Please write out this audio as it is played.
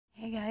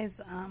Hey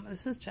guys,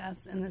 this is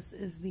Jess, and this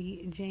is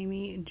the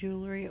Jaimie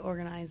jewelry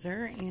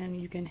organizer, and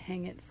you can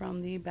hang it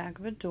from the back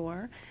of a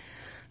door.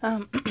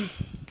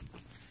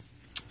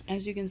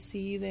 As you can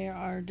see, there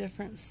are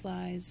different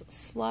size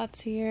slots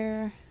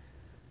here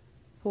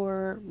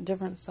for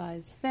different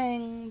size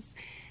things.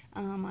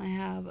 I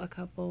have a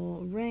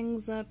couple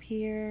rings up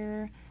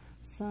here,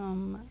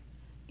 some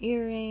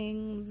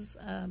earrings,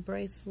 a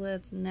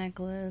bracelet,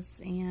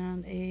 necklace,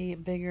 and a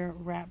bigger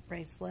wrap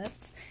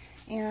bracelets.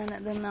 And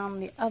then on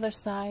the other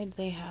side,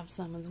 they have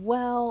some as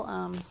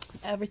well.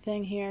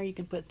 Everything here, you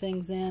can put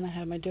things in. I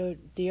have my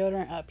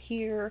deodorant up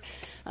here,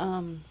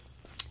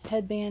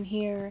 headband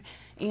here,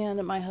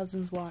 and my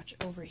husband's watch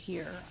over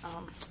here.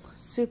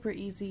 Super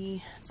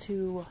easy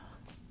to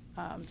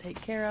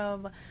take care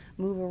of,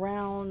 move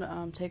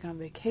around, take on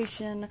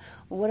vacation,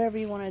 whatever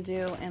you want to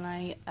do. And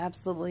I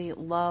absolutely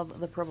love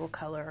the purple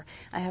color.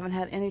 I haven't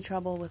had any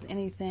trouble with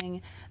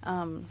anything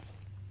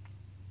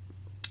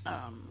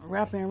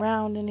wrapping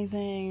around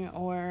anything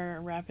or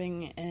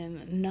wrapping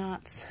in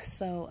knots,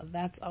 so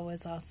that's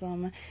always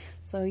awesome.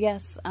 So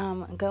yes,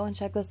 go and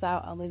check this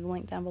out. I'll leave the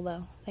link down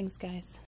below. Thanks guys.